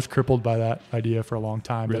was crippled by that idea for a long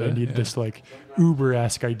time. Really? That I needed this like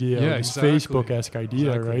Uber-esque idea, this Facebook-esque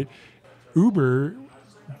idea, right? Uber,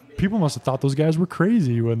 people must have thought those guys were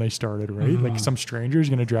crazy when they started, right? Like some stranger is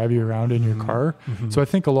going to drive you around in your car. So I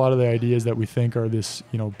think a lot of the ideas that we think are this,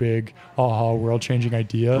 big, world-changing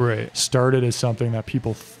idea started as something that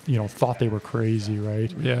people, thought they were crazy,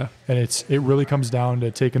 right? Yeah. And it really comes down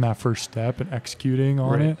to taking that first step and executing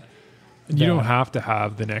on it. You don't have to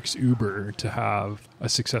have the next Uber to have a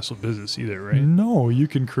successful business either, right? No, you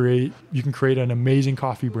can create an amazing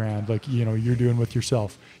coffee brand like, you're doing with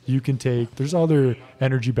yourself. You can there's other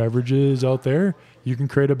energy beverages out there. You can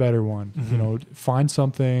create a better one.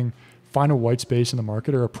 Find a white space in the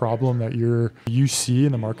market or a problem that you see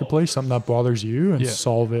in the marketplace, something that bothers you, and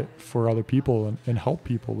solve it for other people and help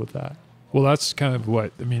people with that. Well, that's kind of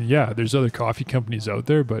there's other coffee companies out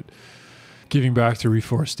there, but giving back to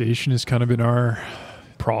reforestation has kind of been our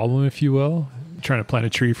problem, if you will. Trying to plant a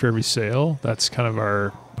tree for every sale. That's kind of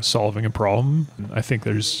our solving a problem. I think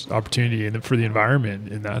there's opportunity for the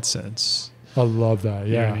environment in that sense. I love that.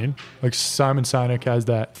 Yeah. You know what I mean? Like Simon Sinek has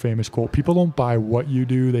that famous quote, people don't buy what you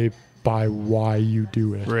do, they buy why you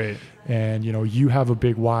do it. Right. And, you have a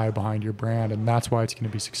big why behind your brand, and that's why it's going to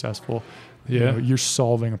be successful. Yeah. You're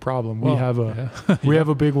solving a problem. We have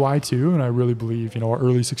a big why too, and I really believe, our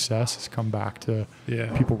early success has come back to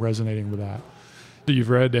people resonating with that. So you've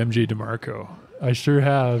read MJ DeMarco. I sure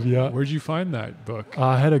have, yeah. Where'd you find that book?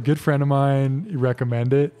 I had a good friend of mine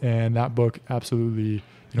recommend it, and that book absolutely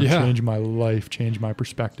changed my life, changed my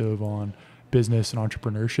perspective on business and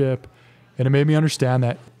entrepreneurship. And it made me understand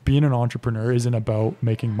that being an entrepreneur isn't about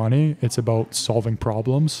making money. It's about solving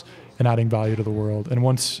problems and adding value to the world. And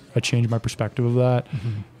once I changed my perspective of that,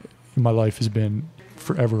 my life has been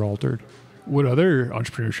forever altered. What other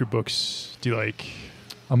entrepreneurship books do you like?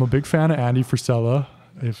 I'm a big fan of Andy Frisella,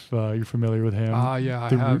 if you're familiar with him. I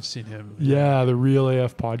have seen him. Yeah, the Real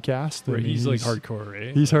AF podcast. Right, he's like hardcore,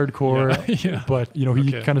 right? He's hardcore, yeah. But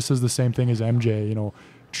he kind of says the same thing as MJ.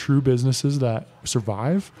 True businesses that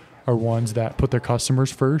survive are ones that put their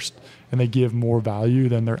customers first and they give more value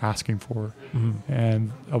than they're asking for.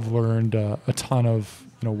 And I've learned a ton of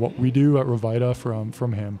what we do at Rviita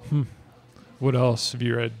from him. What else have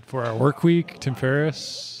you read? 4 Hour Work Week, Tim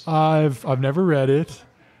Ferriss? I've never read it.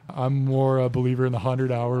 I'm more a believer in the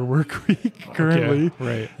 100-hour work week currently. Okay,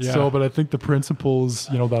 right. Yeah. So, but I think the principles,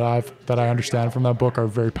 that I understand from that book are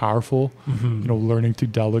very powerful. Learning to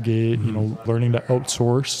delegate, learning to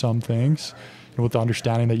outsource some things, with the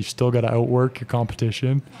understanding that you still got to outwork your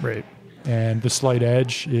competition. Right. And The Slight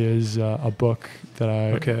Edge is a book that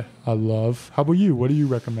I love. How about you? What do you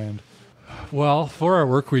recommend? Well, 4 Hour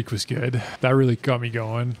Work Week was good. That really got me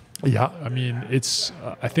going. Yeah. I mean,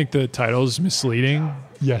 I think the title is misleading.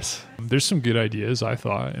 Yes. There's some good ideas, I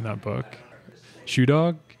thought, in that book. Shoe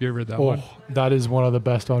Dog, you ever read that one? That is one of the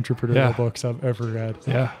best entrepreneurial books I've ever read.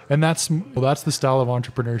 Yeah. And that's the style of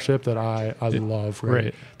entrepreneurship that I love,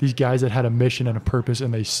 right? These guys that had a mission and a purpose,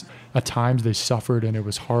 and at times they suffered and it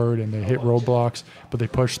was hard and they hit roadblocks, but they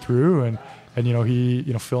pushed through, and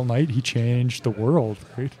And, Phil Knight, he changed the world,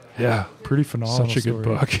 right? Yeah. Pretty phenomenal. Such a good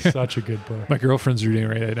story. book. Such a good book. My girlfriend's reading it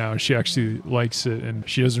right now, and she actually likes it, and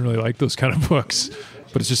she doesn't really like those kind of books,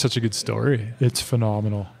 but it's just such a good story. It's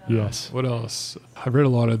phenomenal. Yes. What else? I've read a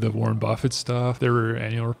lot of the Warren Buffett stuff. Their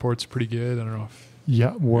annual report's pretty good. I don't know if...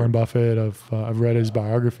 Yeah, Warren Buffett. I've read his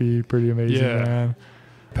biography. Pretty amazing, man.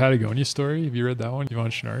 Patagonia story. Have you read that one? Yvon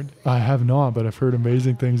Chouinard? I have not, but I've heard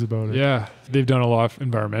amazing things about it. Yeah. They've done a lot of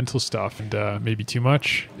environmental stuff and maybe too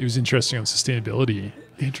much. It was interesting on sustainability.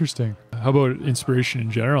 Interesting. How about inspiration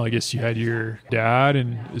in general? I guess you had your dad,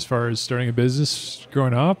 and as far as starting a business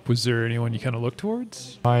growing up, was there anyone you kind of looked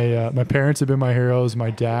towards? My parents have been my heroes.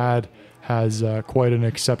 My dad has quite an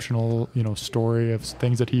exceptional, story of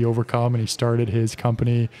things that he overcome, and he started his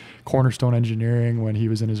company, Cornerstone Engineering, when he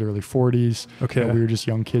was in his early 40s. Okay. We were just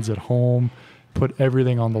young kids at home, put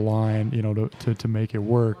everything on the line, to make it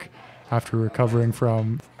work. After recovering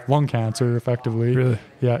from lung cancer, effectively, Really?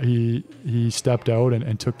 Yeah, he stepped out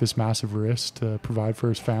and took this massive risk to provide for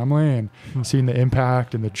his family, and seeing the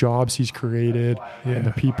impact and the jobs he's created and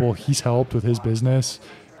the people he's helped with his business.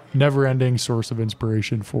 Never-ending source of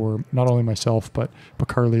inspiration for not only myself, but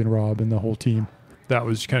Carly and Rob and the whole team. That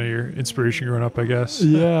was kind of your inspiration growing up, I guess.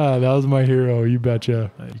 Yeah, that was my hero. You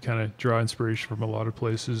betcha. You kind of draw inspiration from a lot of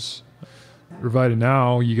places. Rviita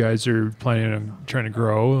now, you guys are planning on trying to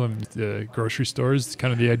grow the grocery stores.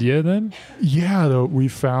 Kind of the idea then? Yeah, we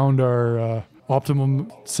found our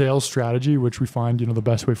optimum sales strategy, which we find, the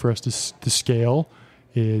best way for us to scale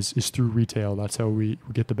is through retail. That's how we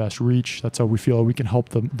get the best reach. That's how we feel we can help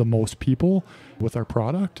the most people with our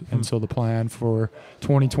product. And so the plan for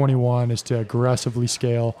 2021 is to aggressively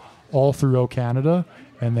scale all throughout Canada.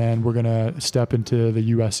 And then we're going to step into the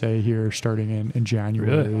USA here starting in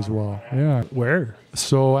January as well. Yeah. Where?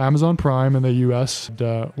 So Amazon Prime in the US,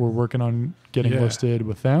 we're working on getting listed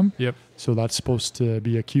with them. Yep. So that's supposed to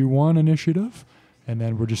be a Q1 initiative. And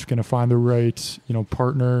then we're just going to find the right,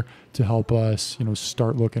 partner to help us,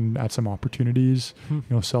 start looking at some opportunities,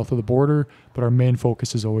 south of the border. But our main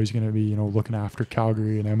focus is always going to be, looking after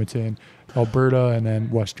Calgary and Edmonton, Alberta, and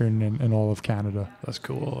then Western and all of Canada. That's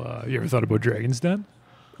cool. You ever thought about Dragon's Den?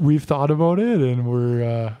 We've thought about it, and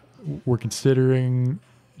we're considering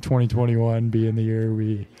 2021 being the year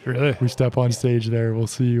we step on stage there. We'll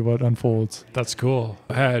see what unfolds. That's cool.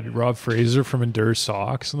 I had Rob Fraser from Endure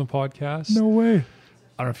Socks on the podcast. No way.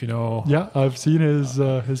 I don't know if you know. Yeah, I've seen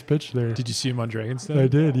his pitch there. Did you see him on Dragon's Den? I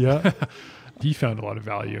did, yeah. He found a lot of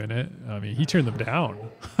value in it. I mean, he turned them down.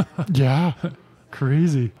 Yeah,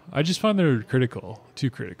 crazy. I just find they're too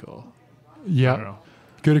critical. Yeah. I don't know.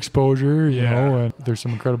 Good exposure, you know, and there's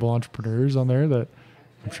some incredible entrepreneurs on there that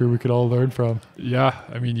I'm sure we could all learn from. Yeah,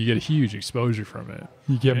 I mean, you get a huge exposure from it.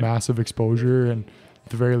 You get massive exposure, and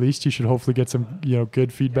at the very least, you should hopefully get some,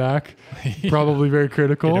 good feedback. Probably very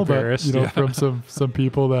critical, but from some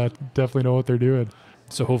people that definitely know what they're doing.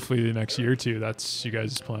 So hopefully the next year or two, that's you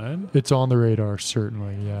guys' plan. It's on the radar,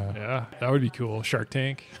 certainly. Yeah. Yeah, that would be cool. Shark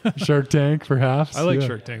Tank. Shark Tank, perhaps. I like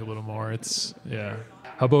Shark Tank a little more.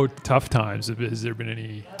 How about tough times? Has there been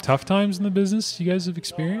any tough times in the business you guys have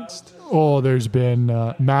experienced? Oh, there's been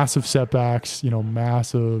massive setbacks,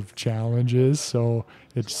 massive challenges. So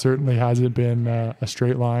it certainly hasn't been a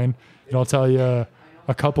straight line. I'll tell you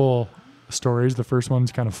a couple stories. The first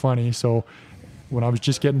one's kind of funny. So when I was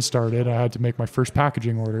just getting started, I had to make my first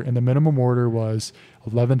packaging order, and the minimum order was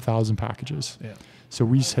 11,000 packages. Yeah. So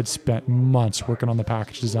we had spent months working on the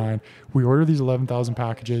package design. We ordered these 11,000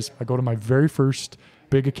 packages. I go to my very first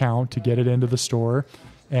big account to get it into the store,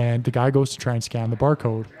 and the guy goes to try and scan the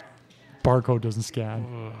barcode. Barcode doesn't scan.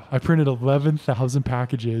 I printed 11,000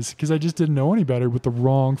 packages because I just didn't know any better with the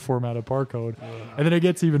wrong formatted barcode. And then it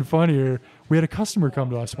gets even funnier. We had a customer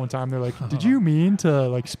come to us one time. They're like, "Did you mean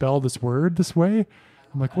to spell this word this way?"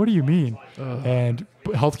 I'm like, "What do you mean?" And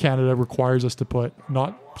Health Canada requires us to put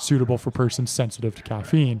not suitable for persons sensitive to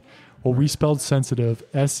caffeine. Well, we spelled sensitive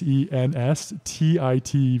SENSTITVE.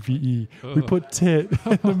 We put tit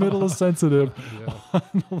in the middle of sensitive on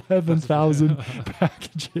 11,000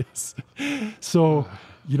 packages. So,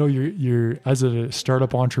 you're as a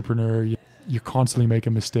startup entrepreneur, you're constantly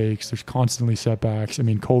making mistakes. There's constantly setbacks. I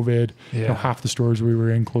mean, COVID, half the stores we were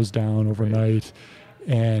in closed down overnight.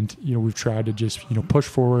 And, we've tried to just, push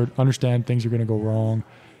forward, understand things are going to go wrong,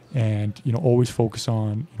 and always focus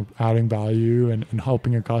on adding value and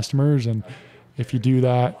helping your customers. And if you do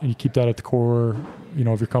that and you keep that at the core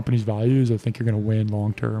of your company's values, I think you're going to win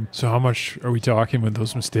long term. So how much are we talking with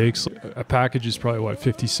those mistakes? A package is probably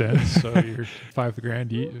 50 cents, so you're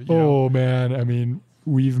 $5,000 Oh man, I mean,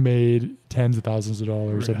 we've made tens of thousands of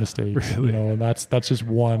dollars of mistakes. Really? And that's just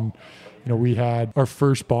one We had our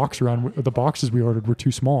first box run. The boxes we ordered were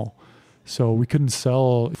too small. So we couldn't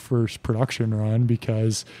sell first production run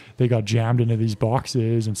because they got jammed into these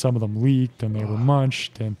boxes and some of them leaked and they were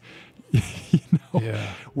munched. And,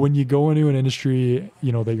 when you go into an industry,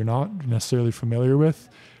 that you're not necessarily familiar with,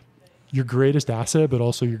 your greatest asset, but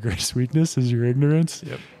also your greatest weakness is your ignorance,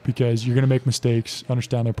 because you're going to make mistakes,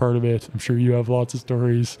 understand they're part of it. I'm sure you have lots of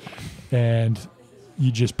stories, and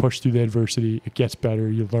you just push through the adversity. It gets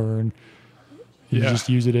better. You learn. You just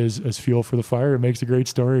use it as fuel for the fire. It makes a great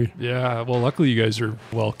story. Yeah. Well, luckily you guys are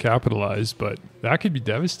well capitalized, but that could be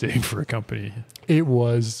devastating for a company. It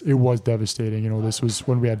was devastating. This was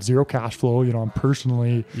when we had zero cash flow. I'm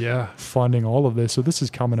personally funding all of this. So this is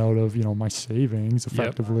coming out of, my savings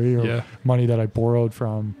effectively, or money that I borrowed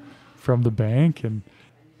from the bank. And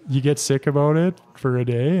you get sick about it for a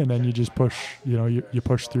day, and then you just push, you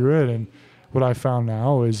push through it. And what I found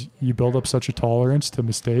now is you build up such a tolerance to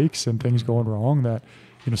mistakes and things going wrong that,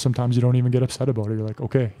 sometimes you don't even get upset about it. You're like,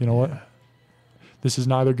 okay, you know what? This is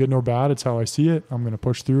neither good nor bad. It's how I see it. I'm going to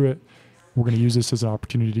push through it. We're going to use this as an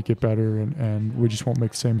opportunity to get better, and we just won't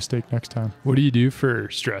make the same mistake next time. What do you do for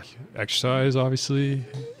stress? Exercise, obviously.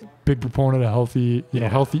 Big proponent of healthy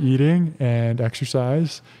eating and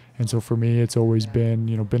exercise. And so for me, it's always been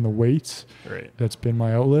the weights. Right. That's been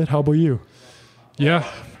my outlet. How about you? Yeah.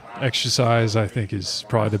 Exercise, I think, is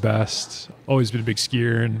probably the best. Always been a big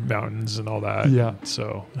skier in mountains and all that. Yeah.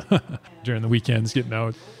 So during the weekends, getting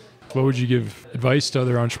out. What would you give advice to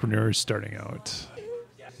other entrepreneurs starting out?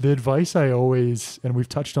 The advice I always, and we've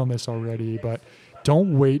touched on this already, but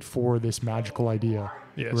don't wait for this magical idea,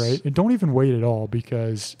 right? And don't even wait at all,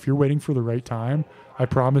 because if you're waiting for the right time, I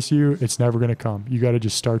promise you it's never going to come. You got to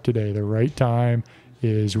just start today. The right time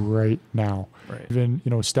is right now. Right. Even,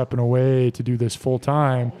 stepping away to do this full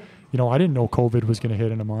time, I didn't know COVID was going to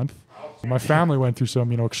hit in a month. My family went through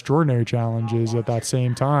some, extraordinary challenges at that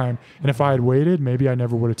same time. And if I had waited, maybe I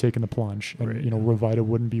never would have taken the plunge, and, Rviita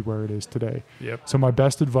wouldn't be where it is today. Yep. So my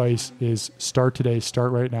best advice is start today,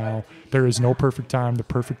 start right now. There is no perfect time. The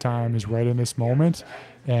perfect time is right in this moment.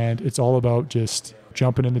 And it's all about just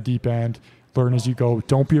jumping in the deep end, learn as you go.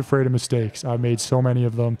 Don't be afraid of mistakes. I've made so many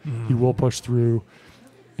of them. You will push through.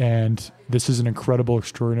 And this is an incredible,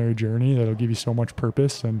 extraordinary journey that'll give you so much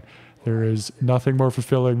purpose. And there is nothing more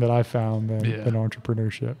fulfilling that I found than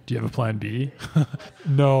entrepreneurship. Do you have a plan B?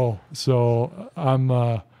 No. So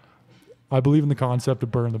I believe in the concept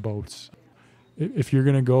of burn the boats. If you're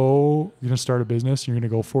going to start a business, you're going to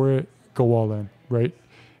go for it, go all in, right?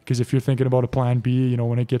 Because if you're thinking about a plan B,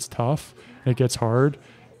 when it gets tough and it gets hard,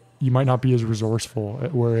 you might not be as resourceful.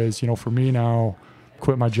 Whereas, for me now,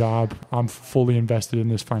 quit my job, I'm fully invested in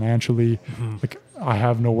this financially. Like, I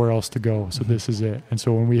have nowhere else to go. So this is it. And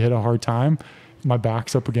so when we hit a hard time, my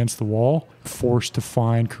back's up against the wall, forced to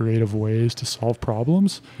find creative ways to solve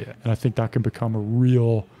problems. And I think that can become a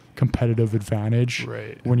real competitive advantage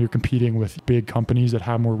when you're competing with big companies that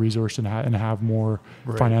have more resources and have more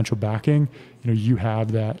financial backing. You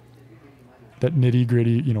have that nitty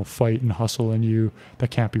gritty, fight and hustle in you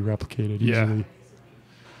that can't be replicated easily.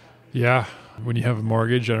 Yeah. When you have a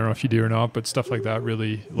mortgage, I don't know if you do or not, but stuff like that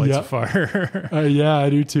really lights a fire. Yeah, I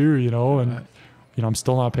do too, and I'm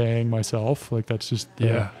still not paying myself. Like, that's just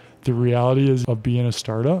the reality is of being a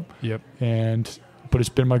startup. But it's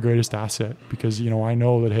been my greatest asset, because, I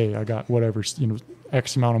know that, hey, I got whatever,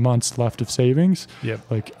 X amount of months left of savings.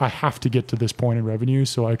 Like, I have to get to this point in revenue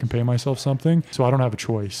so I can pay myself something. So I don't have a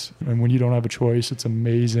choice. And when you don't have a choice, it's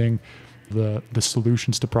amazing the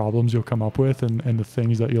solutions to problems you'll come up with and the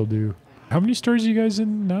things that you'll do. How many stores are you guys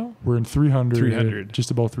in now? We're in 300.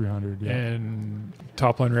 Just about 300, yeah. And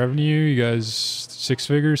top line revenue, you guys 6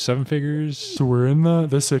 figures, 7 figures? So we're in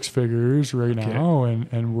the 6 figures right now,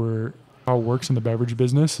 and we're, how it works in the beverage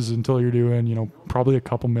business is until you're doing, probably a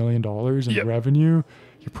couple $1 million in revenue,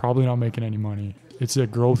 you're probably not making any money. It's a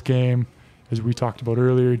growth game, as we talked about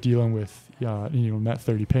earlier, dealing with, net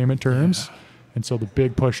 30 payment terms. And so the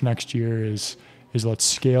big push next year is let's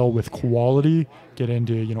scale with quality, get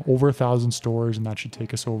into, over 1,000 stores, and that should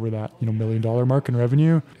take us over that, $1 million mark in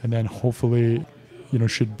revenue. And then hopefully,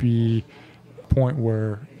 should be a point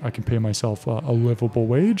where I can pay myself a livable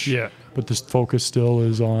wage. But this focus still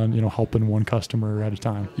is on, helping one customer at a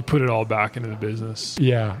time. You put it all back into the business.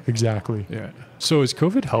 Yeah, exactly. Yeah. So has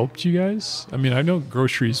COVID helped you guys? I mean, I know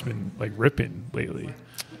grocery's been like ripping lately.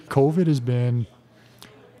 COVID has been...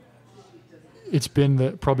 It's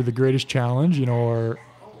been probably the greatest challenge, or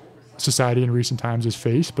society in recent times has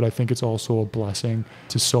faced, but I think it's also a blessing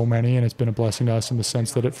to so many, and it's been a blessing to us in the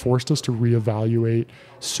sense that it forced us to reevaluate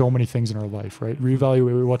so many things in our life, right?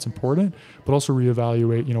 Reevaluate what's important, but also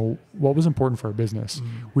reevaluate, what was important for our business.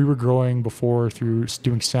 We were growing before through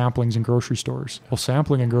doing samplings in grocery stores. Well,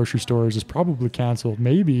 sampling in grocery stores is probably canceled,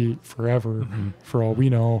 maybe forever, for all we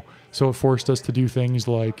know. So it forced us to do things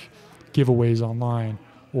like giveaways online,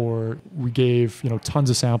 or we gave, tons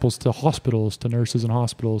of samples to hospitals, to nurses in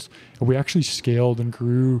hospitals. And we actually scaled and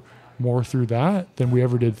grew more through that than we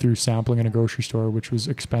ever did through sampling in a grocery store, which was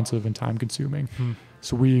expensive and time consuming.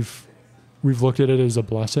 So we've looked at it as a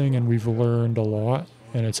blessing, and we've learned a lot,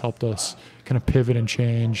 and it's helped us kind of pivot and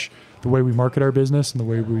change the way we market our business and the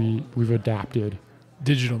way we've adapted.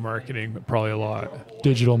 Digital marketing, probably a lot.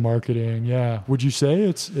 Digital marketing, yeah. Would you say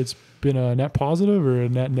it's been a net positive or a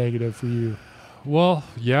net negative for you? Well,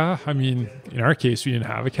 yeah. I mean, in our case, we didn't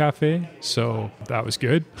have a cafe, so that was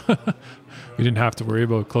good. We didn't have to worry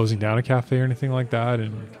about closing down a cafe or anything like that.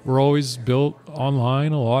 And we're always built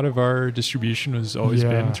online. A lot of our distribution has always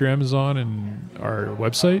been through Amazon and our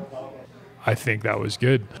website. I think that was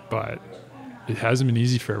good, but it hasn't been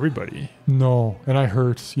easy for everybody. No, and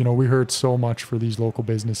we hurt so much for these local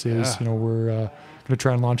businesses. Yeah. We're going to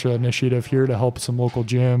try and launch an initiative here to help some local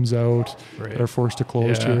gyms out that are forced to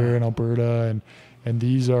close here in Alberta. And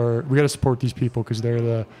we got to support these people because they're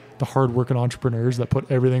the hardworking entrepreneurs that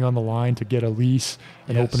put everything on the line to get a lease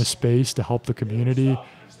and open a space to help the community.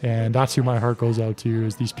 And that's who my heart goes out to,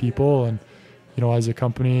 is these people. And, as a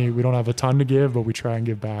company, we don't have a ton to give, but we try and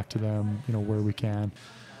give back to them, where we can.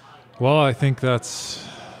 Well, I think it's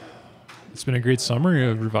been a great summary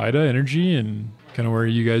of Rvitta Energy and kind of where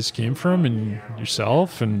you guys came from and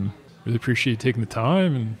yourself, and really appreciate you taking the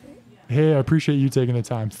time. And hey, I appreciate you taking the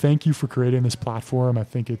time. Thank you for creating this platform. I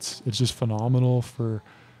think it's just phenomenal for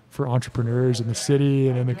entrepreneurs in the city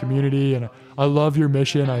and in the community. And I love your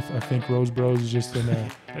mission. I think Rose Bros is just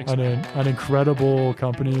an incredible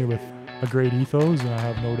company with a great ethos, and I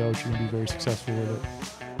have no doubt you're going to be very successful with it.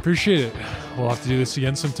 Appreciate it. We'll have to do this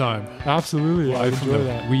again sometime. Absolutely. I enjoy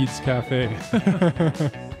that. Weeds Cafe.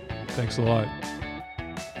 Thanks a lot.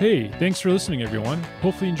 Hey, thanks for listening, everyone.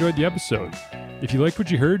 Hopefully you enjoyed the episode. If you liked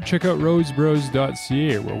what you heard, check out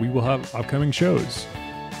rosebros.ca, where we will have upcoming shows.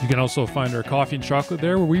 You can also find our coffee and chocolate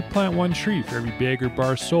there, where we plant one tree for every bag or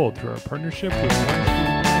bar sold through our partnership with